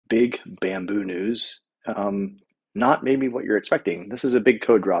big Bambu news. Not maybe what you're expecting. This is a big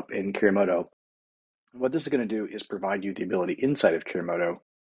code drop in Kirimoto. What this is going to do is provide you the ability inside of Kirimoto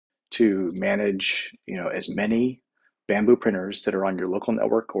to manage, as many Bambu printers that are on your local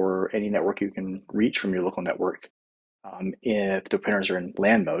network or any network you can reach from your local network. If the printers are in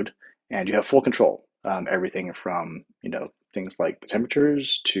LAN mode, and you have full control, everything from things like the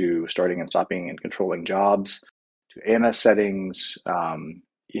temperatures to starting and stopping and controlling jobs to AMS settings.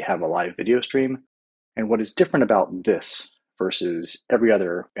 You have a live video stream. And what is different about this versus every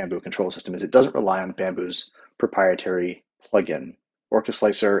other Bambu control system is it doesn't rely on Bambu's proprietary plugin. Orca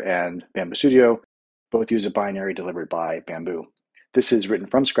Slicer and Bambu Studio both use a binary delivered by Bambu. This is written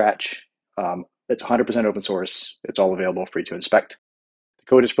from scratch. It's 100% open source. It's all available for you to inspect. The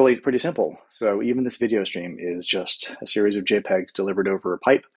code is pretty simple. So even this video stream is just a series of JPEGs delivered over a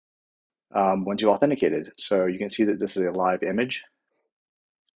pipe once you authenticated. So you can see that this is a live image.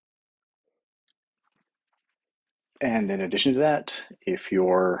 And in addition to that, if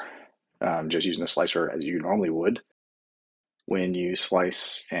you're just using a slicer as you normally would, when you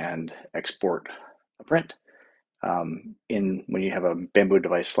slice and export a print, when you have a Bambu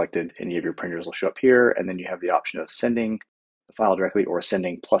device selected, any of your printers will show up here, and then you have the option of sending the file directly or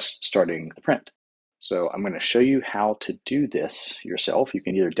sending plus starting the print. So I'm going to show you how to do this yourself. You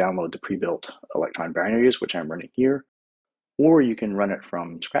can either download the pre-built Electron binaries, which I'm running here, or you can run it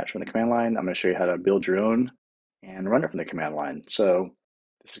from scratch from the command line. I'm going to show you how to build your own and run it from the command line. So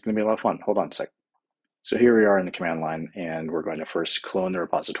this is going to be a lot of fun. Hold on a sec. So here we are in the command line, and we're going to first clone the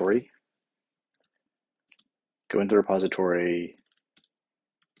repository. Go into the repository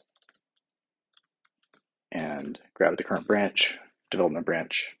and grab the current branch, development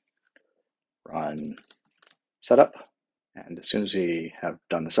branch, run setup. And as soon as we have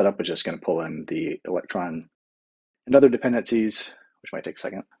done the setup, we're just going to pull in the Electron and other dependencies, which might take a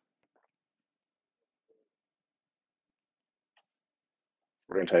second.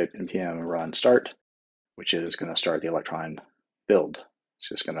 We're going to type npm run start, which is going to start the Electron build. It's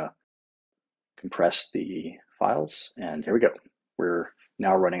just going to compress the files, and here we go. We're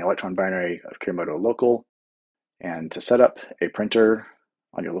now running Electron binary of Kirimoto local, and to set up a printer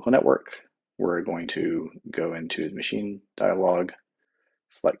on your local network, we're going to go into the machine dialog,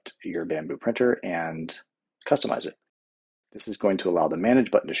 select your Bambu printer, and customize it. This is going to allow the manage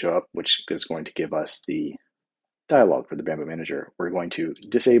button to show up, which is going to give us the dialog for the Bambu manager. We're going to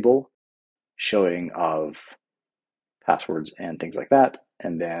disable showing of passwords and things like that,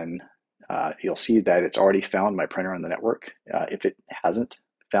 and then you'll see that it's already found my printer on the network. If it hasn't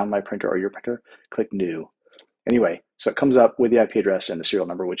found my printer or your printer, click new. Anyway, so it comes up with the IP address and the serial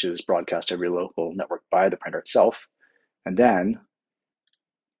number, which is broadcast to every local network by the printer itself. And then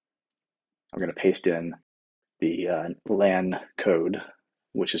I'm going to paste in the LAN code,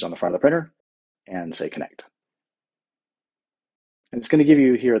 which is on the front of the printer, and say connect. And it's going to give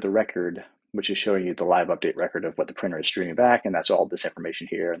you here the record, which is showing you the live update record of what the printer is streaming back, and that's all this information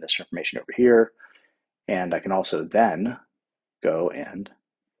here and this information over here. And I can also then go and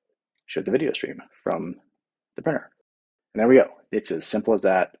show the video stream from the printer. And there we go. It's as simple as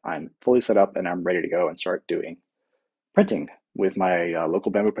that. I'm fully set up and I'm ready to go and start doing printing with my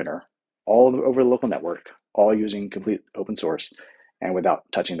local Bambu printer, all over the local network, all using complete open source and without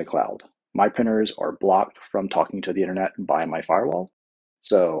touching the cloud. My printers are blocked from talking to the internet by my firewall,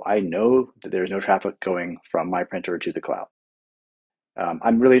 so I know that there's no traffic going from my printer to the cloud.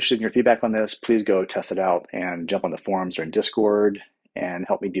 I'm really interested in your feedback on this. Please go test it out and jump on the forums or in Discord and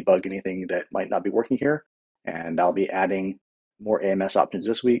help me debug anything that might not be working here. And I'll be adding more AMS options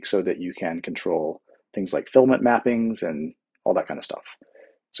this week so that you can control things like filament mappings and all that kind of stuff.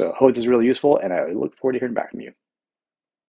 So I hope this is really useful, and I look forward to hearing back from you.